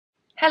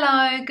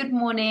Hello, good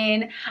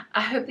morning.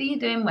 I hope that you're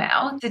doing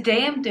well.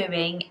 Today I'm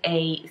doing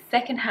a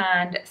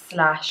secondhand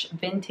slash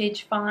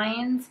vintage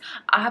finds.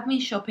 I have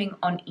been shopping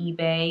on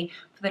eBay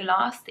for the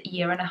last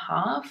year and a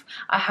half.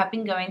 I have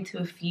been going to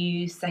a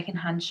few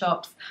secondhand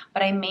shops,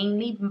 but I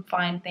mainly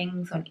find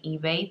things on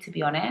eBay, to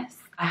be honest.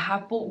 I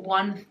have bought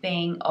one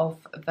thing of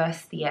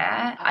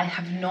Vestiaire. I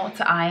have not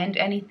ironed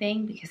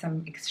anything because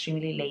I'm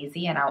extremely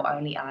lazy and I'll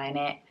only iron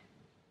it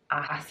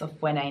as of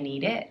when I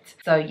need it.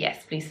 So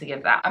yes, please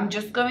forgive that. I'm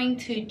just going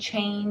to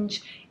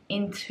change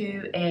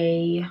into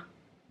a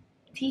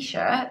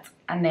t-shirt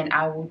and then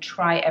I will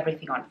try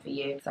everything on for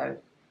you. So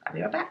I'll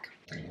be right back.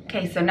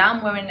 Okay, so now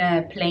I'm wearing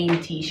a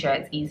plain t-shirt.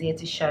 It's easier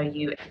to show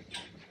you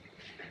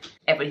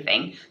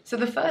everything. So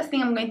the first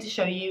thing I'm going to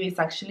show you is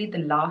actually the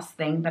last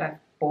thing that I've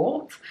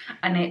bought,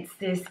 and it's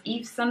this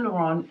Yves Saint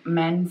Laurent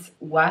men's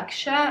work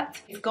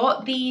shirt. It's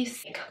got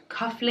these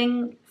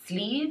cuffling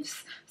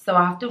sleeves, so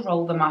I have to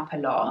roll them up a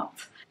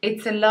lot.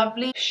 It's a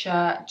lovely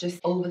shirt, just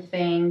over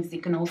things.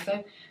 You can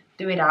also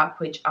do it up,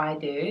 which I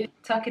do.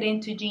 Tuck it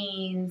into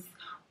jeans,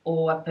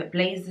 or I put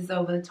blazers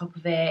over the top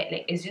of it.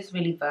 Like, it's just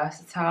really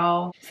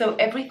versatile. So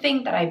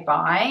everything that I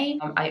buy,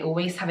 I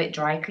always have it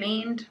dry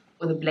cleaned.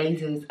 For the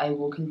blazers, I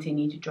will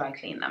continue to dry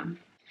clean them.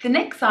 The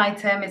next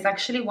item is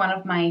actually one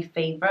of my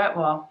favorite.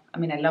 Well, I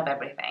mean, I love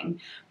everything,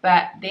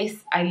 but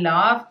this I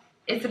love.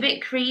 It's a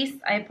bit creased,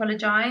 I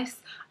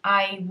apologize.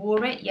 I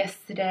wore it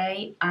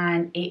yesterday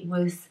and it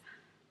was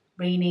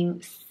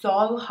raining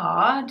so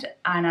hard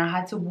and I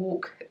had to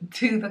walk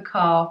to the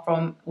car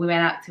we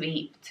went out to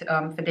eat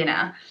for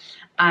dinner,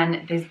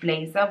 and this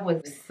blazer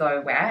was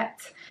so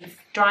wet. It's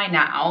dry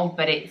now,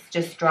 but it's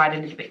just dried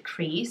a little bit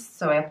creased,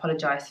 so I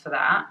apologize for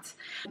that.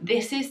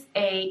 This is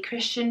a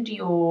Christian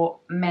Dior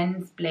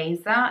men's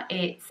blazer.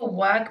 It's a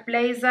work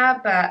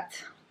blazer,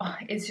 but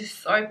it's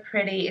just so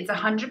pretty. It's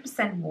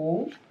 100%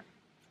 wool.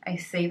 I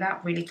say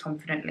that really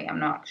confidently. I'm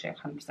not actually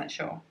 100%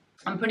 sure.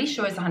 I'm pretty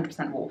sure it's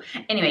 100% wool.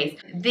 Anyways,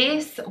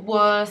 this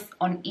was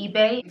on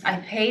eBay. I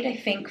paid, I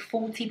think,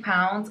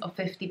 £40 or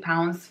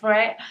 £50 for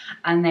it.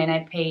 And then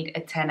I paid a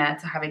tenner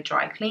to have it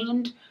dry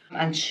cleaned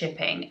and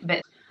shipping.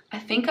 But I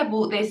think I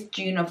bought this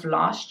June of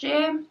last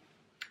year.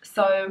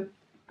 So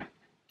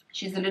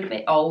she's a little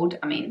bit old.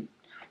 I mean,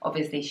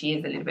 obviously she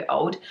is a little bit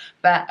old,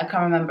 but I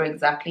can't remember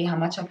exactly how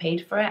much I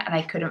paid for it and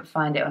I couldn't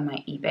find it on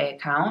my eBay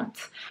account.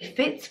 It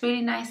fits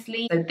really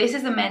nicely. So this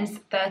is a men's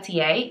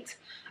 38.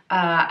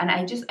 And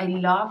I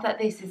love that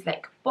this is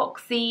like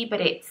boxy,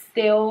 but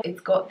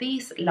it's got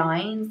these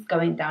lines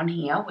going down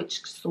here,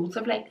 which sort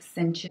of like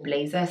cinch the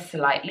blazer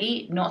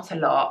slightly, not a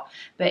lot,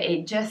 but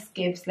it just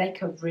gives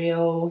like a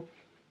real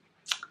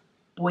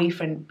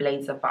boyfriend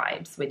blazer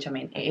vibes, which I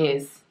mean, it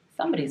is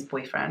somebody's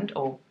boyfriend,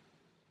 or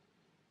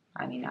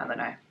I mean, I don't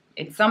know.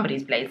 It's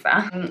somebody's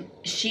blazer.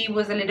 She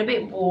was a little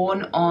bit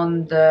worn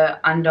on the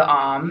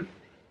underarm,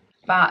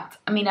 but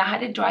I mean, I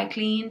had it dry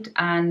cleaned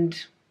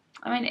and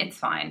I mean, it's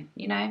fine,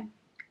 you know,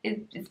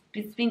 it's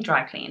been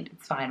dry cleaned,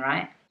 it's fine,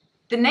 right?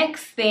 The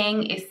next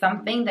thing is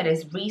something that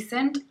is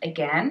recent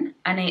again,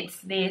 and it's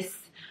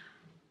this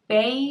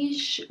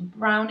beige,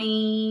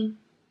 brownie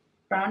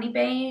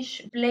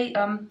beige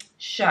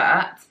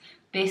shirt.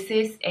 This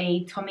is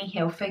a Tommy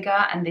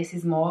Hilfiger, and this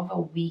is more of a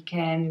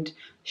weekend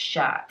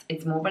shirt.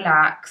 It's more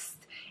relaxed.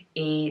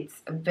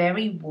 It's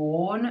very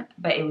worn,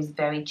 but it was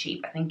very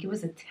cheap. I think it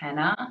was a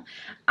tenner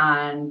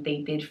and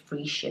they did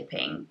free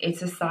shipping.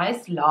 It's a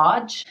size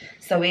large,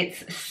 so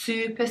it's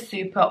super,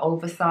 super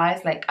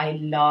oversized. Like, I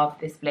love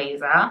this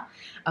blazer.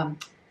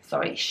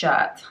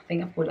 Shirt. I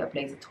think I've called it a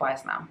blazer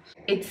twice now.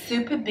 It's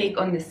super big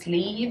on the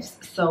sleeves,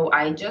 so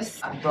I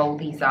just roll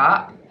these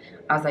up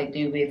as I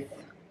do with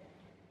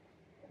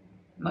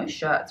most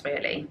shirts,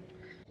 really.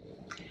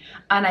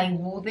 And I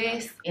wore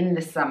this in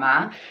the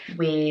summer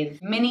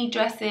with mini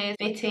dresses,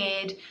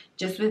 fitted,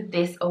 just with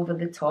this over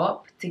the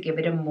top to give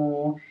it a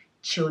more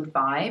chilled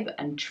vibe,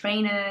 and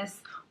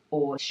trainers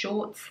or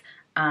shorts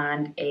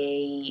and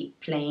a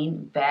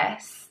plain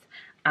vest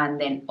and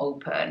then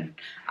open.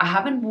 I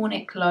haven't worn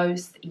it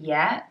closed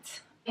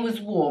yet. It was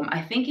warm.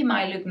 I think it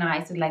might look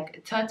nice with like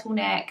a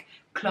turtleneck,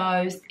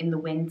 closed in the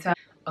winter.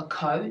 A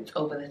coat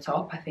over the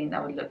top, I think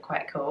that would look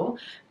quite cool,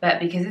 but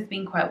because it's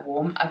been quite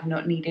warm, I've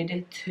not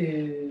needed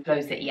to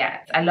close it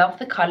yet. I love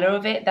the color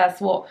of it.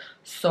 That's what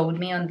sold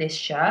me on this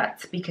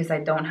shirt, because I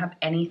don't have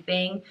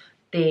anything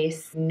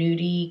this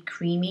nudie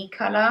creamy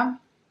color,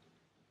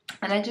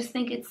 and I just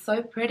think it's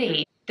so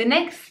pretty. The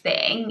next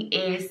thing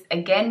is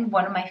again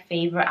one of my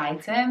favorite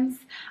items,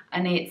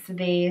 and it's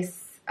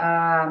this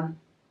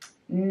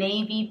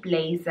navy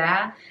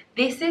blazer.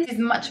 This is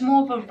much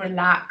more of a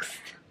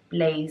relaxed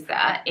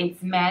blazer.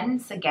 It's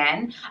men's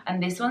again,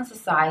 and this one's a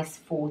size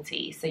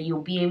 40, so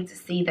you'll be able to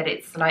see that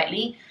it's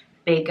slightly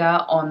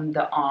bigger on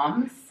the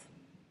arms,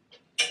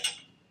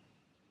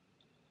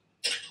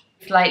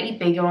 slightly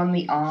bigger on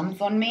the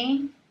arms on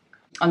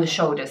the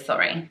shoulders,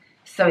 sorry.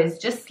 So it's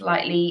just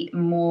slightly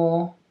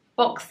more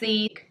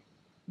boxy,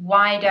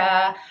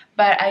 wider,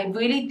 but I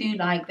really do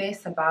like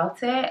this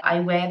about it.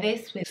 I wear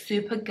this with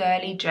super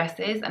girly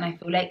dresses and I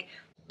feel like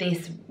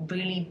this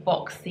really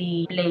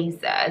boxy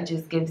blazer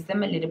just gives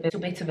them a little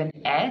bit of an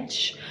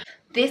edge.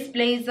 This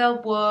blazer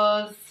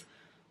was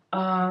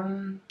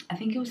I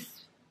think it was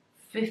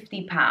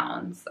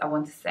 £50, I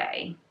want to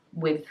say,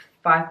 with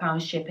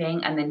 £5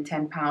 shipping and then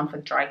 £10 for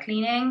dry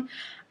cleaning.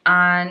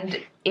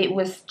 And it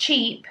was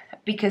cheap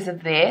because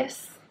of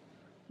this.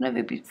 I don't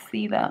know if you can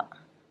see that.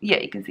 Yeah,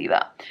 you can see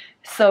that.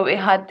 So it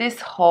had this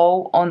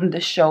hole on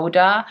the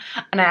shoulder,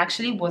 and I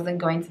actually wasn't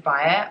going to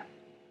buy it.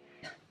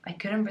 I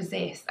couldn't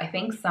resist. I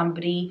think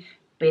somebody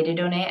bidded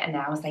on it and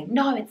I was like,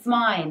 no, it's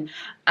mine.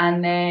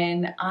 And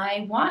then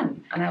I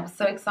won and I was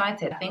so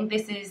excited. I think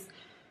this is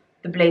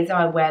the blazer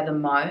I wear the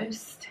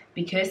most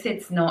because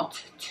it's not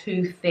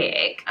too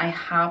thick. I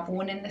have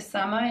worn in the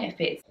summer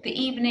if it's the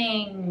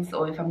evenings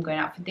or if I'm going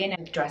out for dinner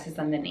with dresses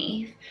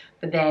underneath.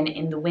 But then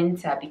in the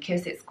winter,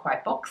 because it's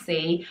quite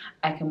boxy,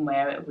 I can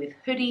wear it with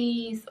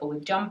hoodies or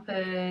with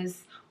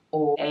jumpers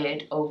or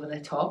it over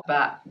the top.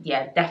 But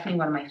yeah, definitely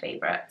one of my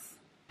favorites.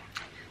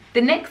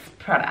 The next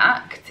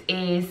product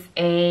is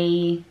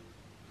a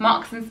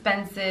Marks and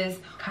Spencer's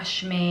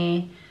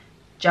cashmere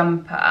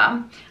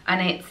jumper,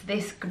 and it's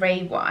this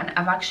grey one.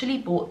 I've actually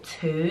bought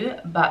two,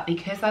 but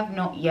because I've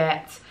not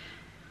yet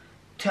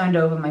turned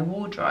over my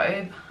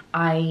wardrobe,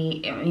 I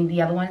mean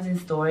the other one's in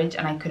storage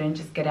and I couldn't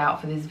just get out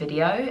for this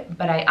video.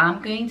 But I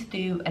am going to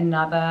do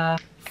another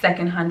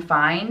secondhand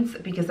finds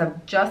because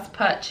I've just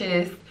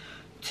purchased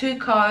 2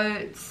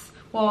 coats,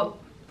 well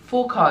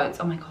 4 coats,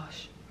 oh my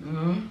gosh.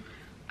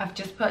 I've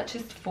just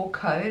purchased 4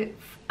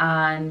 coats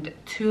and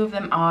 2 of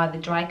them are the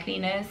dry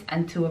cleaners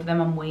and 2 of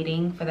them I'm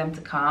waiting for them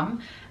to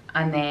come,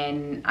 and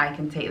then I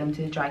can take them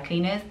to the dry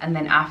cleaners, and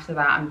then after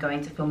that I'm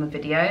going to film a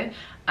video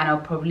and I'll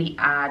probably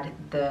add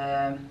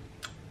the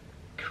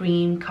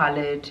cream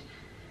colored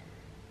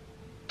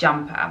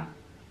jumper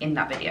in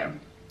that video.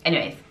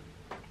 Anyways,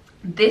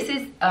 this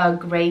is a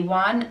grey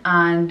one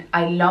and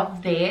I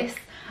love this.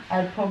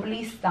 I'll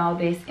probably style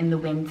this in the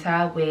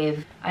winter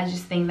with, I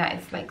just think that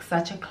it's like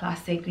such a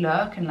classic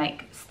look, and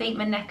like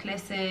statement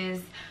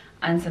necklaces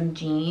and some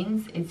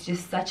jeans. It's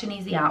just such an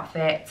easy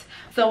outfit.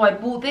 So I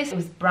bought this, it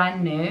was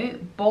brand new.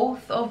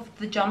 Both of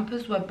the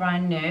jumpers were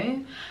brand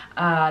new.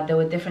 There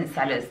were different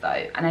sellers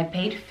though, and I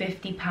paid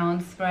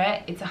 £50 for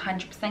it. It's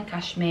 100%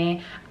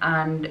 cashmere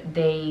and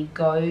they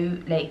go,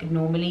 like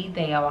normally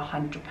they are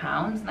 £100,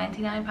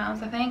 £99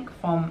 I think,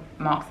 from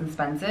Marks and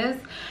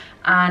Spencer's.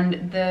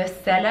 And the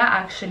seller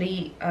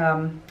actually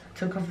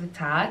took off the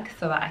tag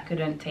so that I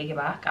couldn't take it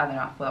back. I don't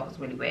know, I thought that was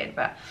really weird,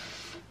 but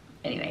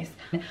anyways.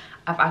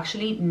 I've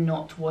actually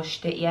not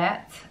washed it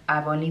yet.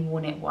 I've only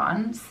worn it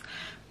once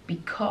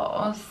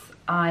because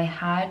I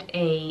had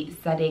a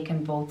Zadig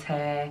 &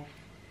 Voltaire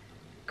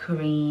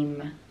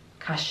cream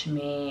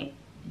cashmere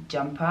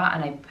jumper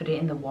and I put it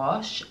in the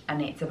wash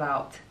and it's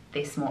about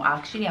this small.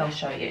 Actually, I'll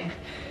show you.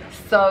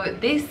 So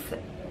this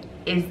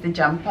is the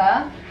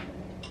jumper.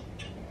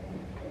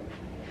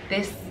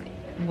 This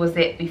was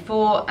it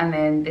before and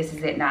then this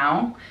is it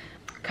now.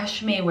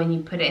 Cashmere, when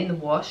you put it in the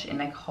wash, in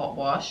like hot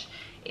wash,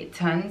 it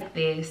turns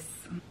this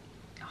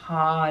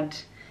hard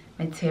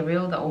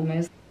material that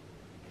almost,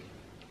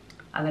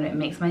 I don't know, it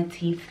makes my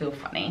teeth feel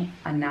funny.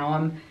 And now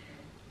I'm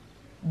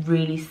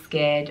really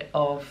scared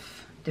of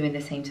doing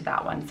the same to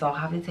that one. So I'll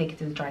have to take it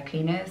to the dry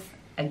cleaners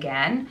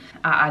again.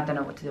 I don't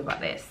know what to do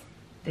about this.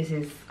 This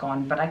is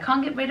gone, but I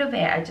can't get rid of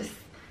it. I just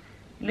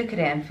look at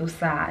it and feel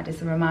sad.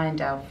 It's a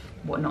reminder of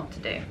what not to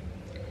do.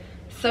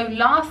 So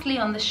lastly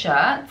on the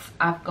shirts,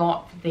 I've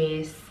got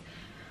this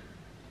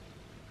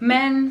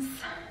men's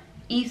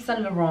Yves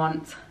Saint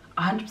Laurent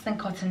 100%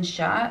 cotton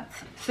shirt.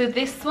 So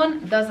this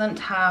one doesn't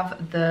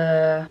have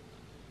the,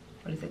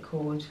 what is it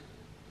called?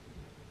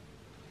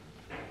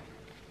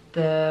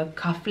 The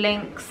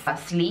cufflinks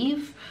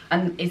sleeve,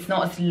 and it's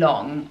not as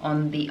long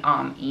on the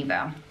arm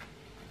either.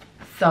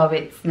 So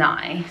it's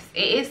nice.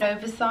 It is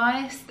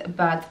oversized,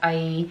 but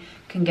I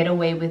can get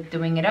away with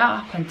doing it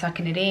up and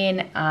tucking it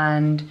in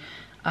and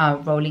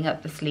rolling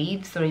up the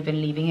sleeves, or even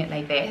leaving it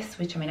like this,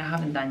 which I mean I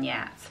haven't done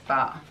yet,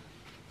 but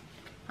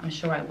I'm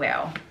sure I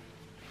will.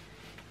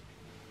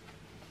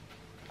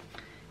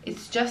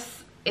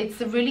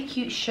 It's a really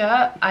cute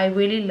shirt. I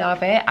really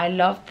love it. I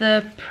love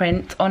the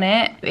print on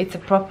it. It's a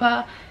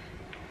proper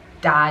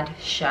dad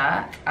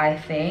shirt, I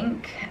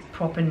think.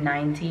 Proper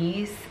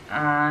 90s,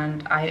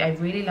 and I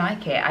really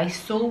like it. I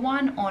saw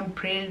one on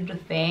Pretty Little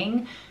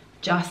Thing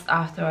just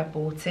after I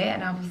bought it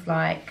and I was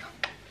like,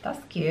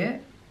 that's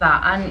cute.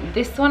 That, and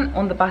this one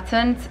on the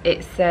buttons,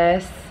 it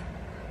says,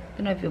 I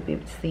don't know if you'll be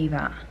able to see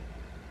that.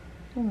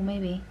 Oh,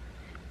 maybe.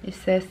 It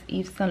says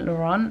Yves Saint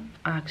Laurent.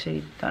 I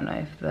actually don't know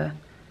if the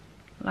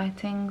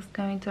lighting's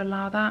going to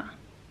allow that.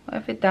 But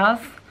if it does,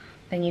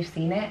 then you've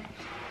seen it.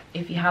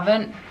 If you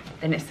haven't,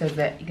 then it says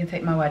it. You can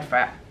take my word for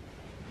it.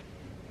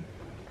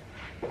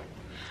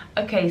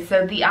 Okay,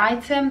 so the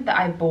item that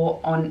I bought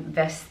on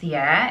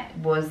Vestiaire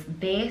was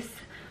this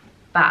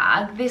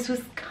bag. This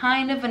was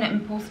kind of an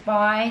impulse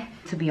buy,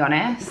 to be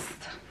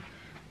honest,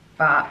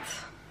 but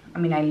I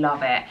mean, I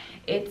love it.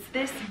 It's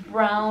this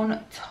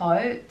brown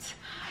tote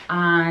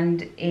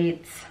and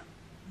it's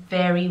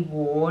very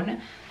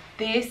worn.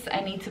 this, I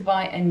need to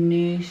buy a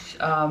new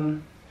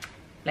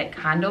like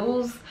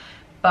handles,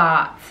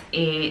 but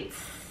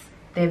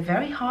they're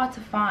very hard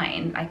to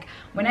find. Like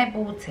when I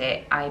bought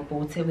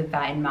it with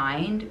that in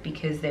mind,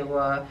 because they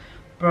were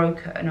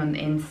broken on the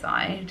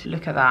inside.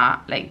 Look at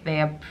that, like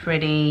they are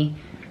pretty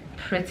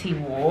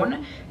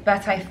worn,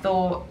 but I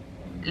thought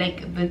like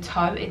the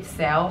toe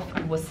itself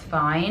was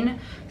fine,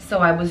 so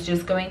I was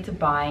just going to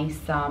buy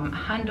some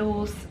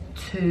handles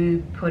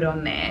to put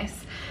on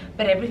this.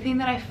 But everything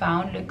that I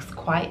found looks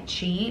quite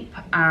cheap,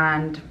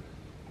 and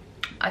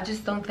I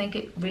just don't think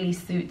it really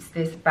suits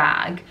this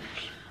bag.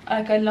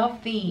 Like I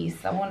love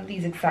these, I want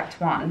these exact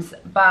ones,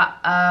 but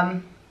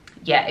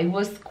yeah, it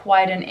was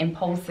quite an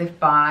impulsive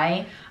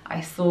buy.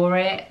 I saw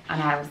it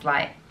and I was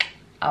like,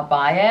 I'll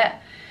buy it.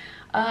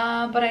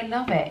 But I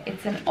love it.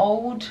 It's an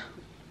old,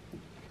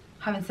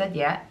 haven't said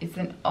yet, it's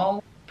an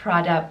old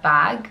Prada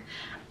bag,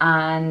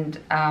 and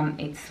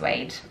it's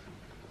suede,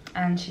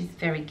 and she's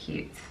very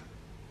cute.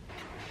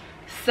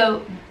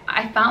 So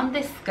I found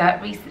this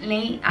skirt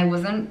recently. I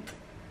wasn't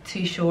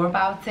too sure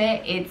about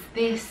it. It's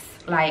this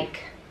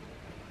like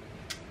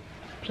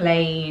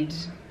plaid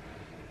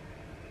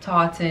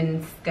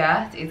tartan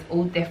skirt. It's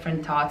all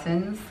different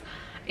tartans.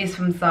 It's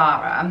from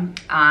Zara,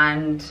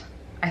 and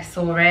I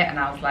saw it and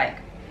I was like,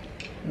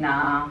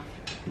 nah.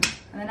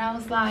 And then I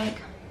was like,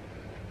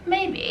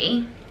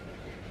 maybe.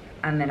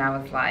 And then I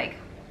was like,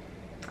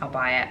 I'll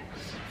buy it.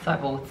 So I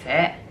bought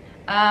it.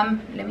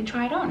 Let me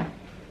try it on.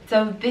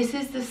 So this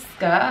is the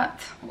skirt.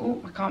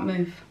 Oh, I can't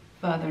move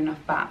further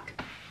enough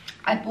back.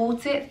 I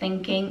bought it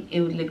thinking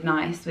it would look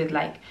nice with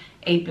like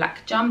a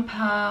black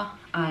jumper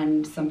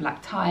and some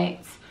black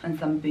tights and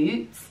some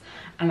boots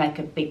and like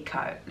a big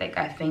coat. Like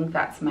I think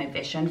that's my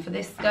vision for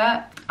this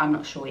skirt. I'm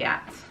not sure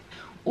yet.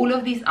 All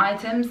of these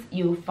items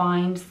you'll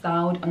find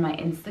styled on my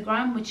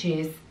Instagram, which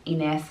is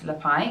Ines,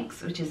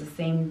 which is the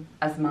same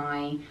as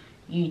my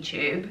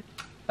YouTube.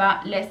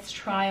 But let's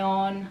try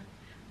on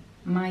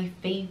my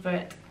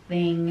favorite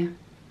thing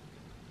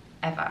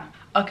ever.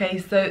 Okay,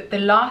 so the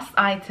last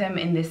item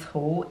in this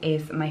haul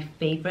is my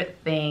favorite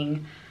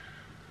thing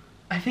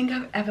I think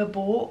I've ever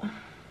bought.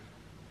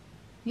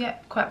 Yeah,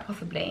 quite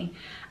possibly.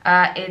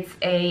 It's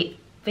a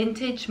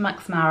vintage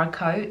Max Mara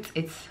coat.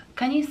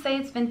 Can you say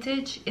it's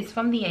vintage? It's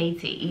from the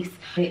 80s.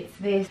 It's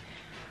this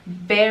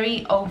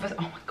very oh my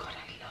god,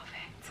 I love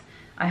it.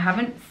 I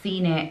haven't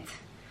seen it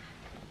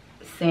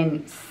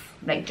since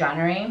like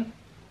January,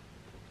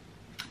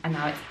 and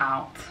now it's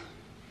out.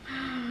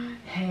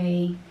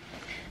 Hey,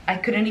 I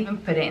couldn't even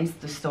put it into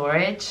the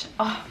storage.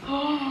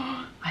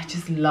 Oh, I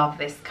just love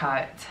this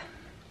coat.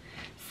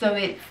 So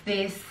it's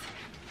this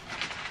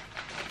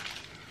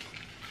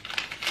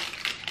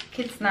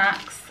kid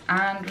snacks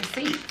and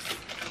receipts.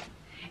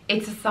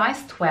 It's a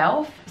size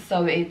 12,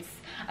 so it's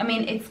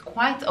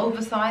quite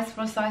oversized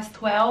for a size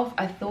 12.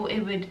 I thought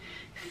it would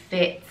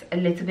fit a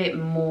little bit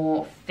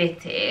more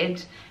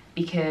fitted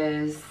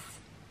because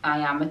I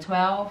am a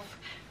 12,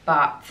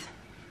 but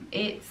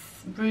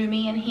it's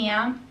roomy in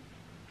here,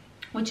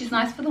 which is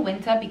nice for the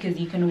winter because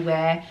you can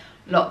wear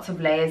lots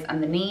of layers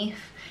underneath.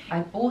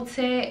 I bought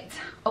it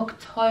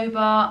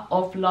October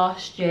of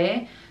last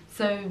year,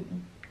 so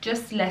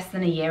just less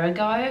than a year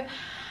ago,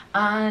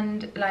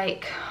 and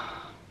like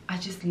I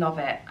just love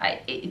it.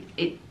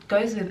 It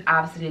goes with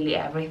absolutely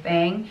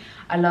everything.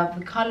 I love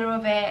the color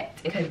of it.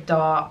 It's a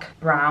dark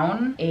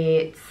brown.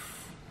 It's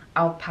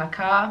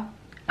alpaca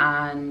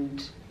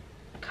and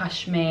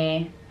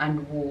cashmere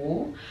and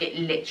wool. It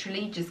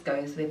literally just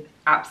goes with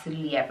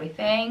absolutely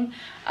everything,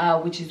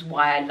 which is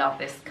why I love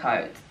this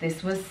coat.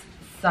 This was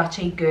such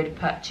a good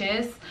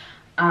purchase,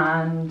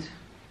 and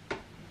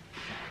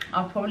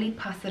I'll probably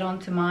pass it on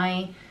to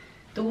my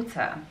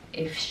daughter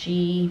if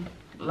she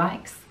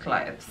likes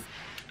clothes.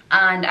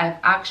 And I've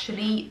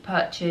actually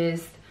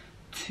purchased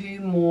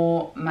 2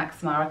 more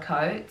Max Mara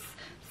coats,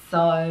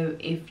 so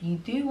if you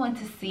do want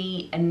to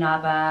see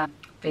another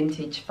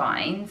vintage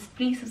finds,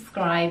 please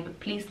subscribe,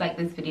 please like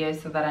this video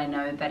so that I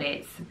know that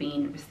it's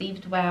been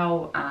received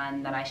well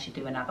and that I should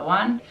do another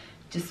one.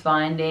 Just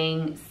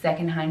finding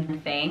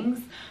secondhand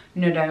things,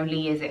 not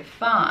only is it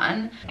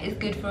fun, it's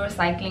good for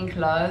recycling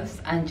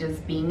clothes and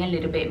just being a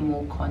little bit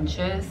more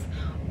conscious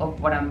of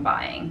what I'm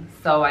buying.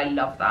 So I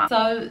love that.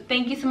 So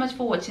thank you so much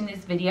for watching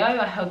this video.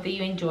 I hope that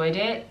you enjoyed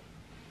it.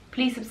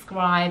 Please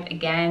subscribe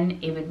again,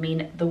 it would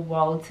mean the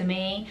world to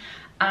me.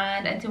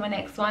 And until my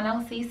next one,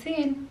 I'll see you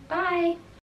soon. Bye.